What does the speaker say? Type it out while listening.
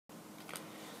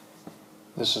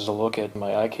This is a look at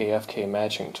my IK-FK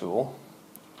matching tool.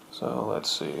 So let's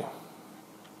see.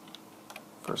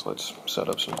 First let's set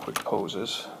up some quick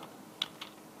poses.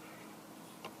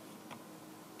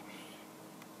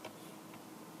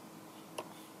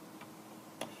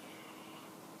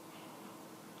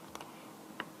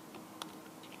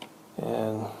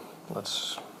 And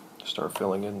let's start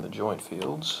filling in the joint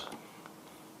fields.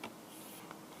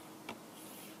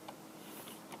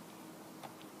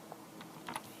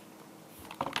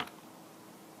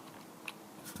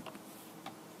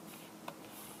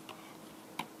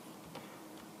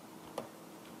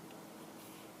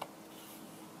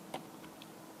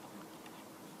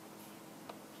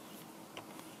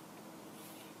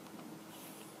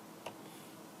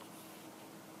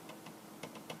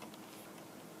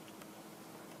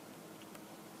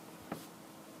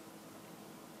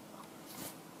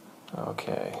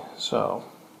 Okay, so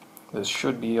this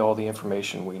should be all the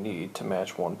information we need to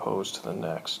match one pose to the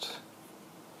next.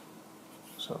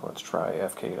 So let's try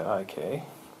FK to IK.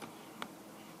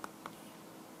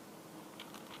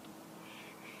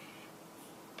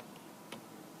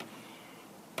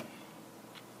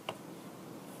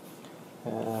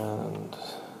 And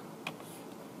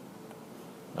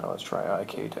now let's try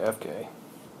IK to FK.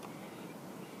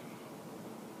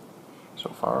 So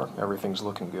far, everything's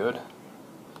looking good.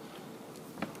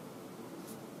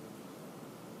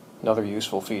 Another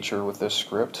useful feature with this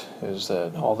script is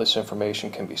that all this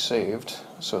information can be saved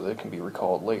so that it can be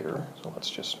recalled later. So let's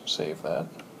just save that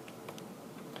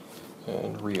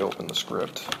and reopen the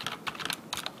script.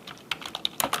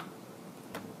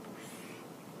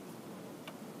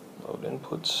 Load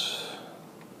inputs.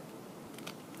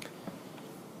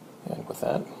 And with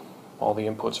that, all the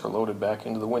inputs are loaded back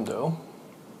into the window.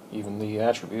 Even the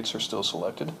attributes are still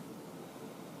selected.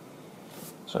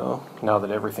 So now that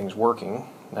everything's working,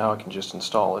 now I can just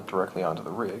install it directly onto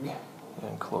the rig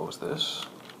and close this.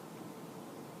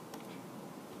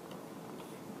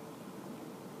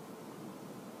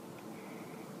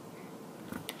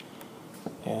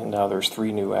 And now there's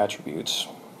 3 new attributes.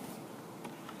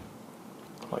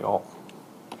 Like all.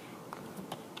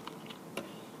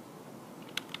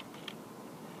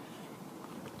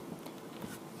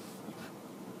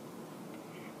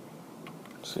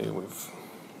 See, we've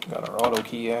got our auto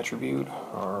key attribute,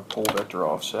 our pole vector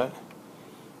offset,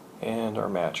 and our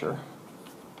matcher.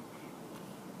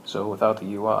 So without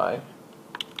the UI,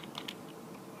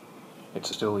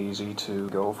 it's still easy to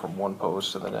go from one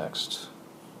pose to the next.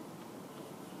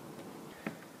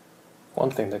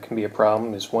 One thing that can be a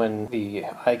problem is when the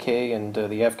IK and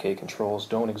the FK controls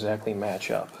don't exactly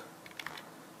match up.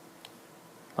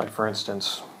 Like for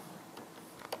instance,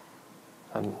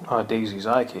 on Daisy's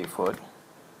IK foot,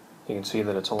 you can see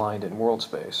that it's aligned in world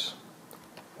space,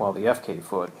 while the FK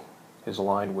foot is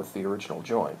aligned with the original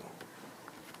joint.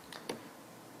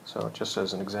 So just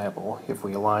as an example, if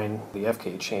we align the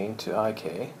FK chain to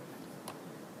IK,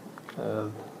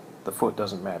 the foot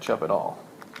doesn't match up at all.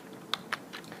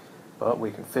 But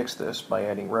we can fix this by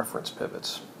adding reference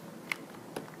pivots.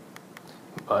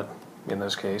 But in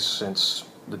this case, since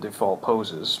the default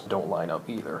poses don't line up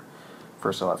either,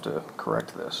 first I'll have to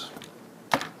correct this.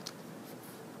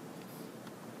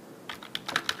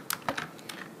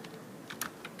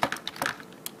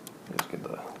 Just get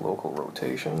the local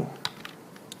rotation.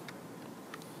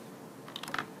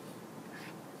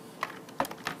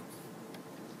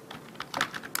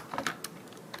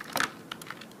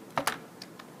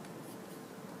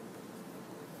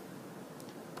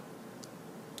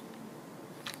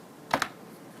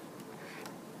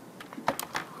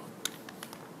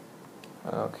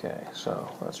 Okay,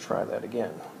 so let's try that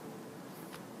again.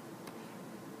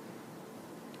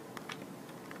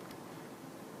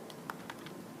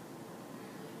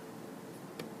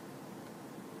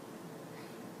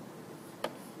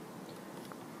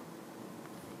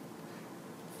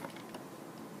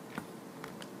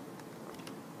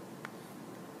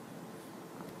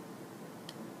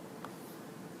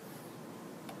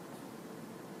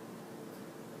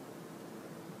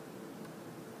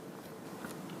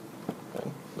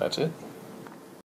 That's it.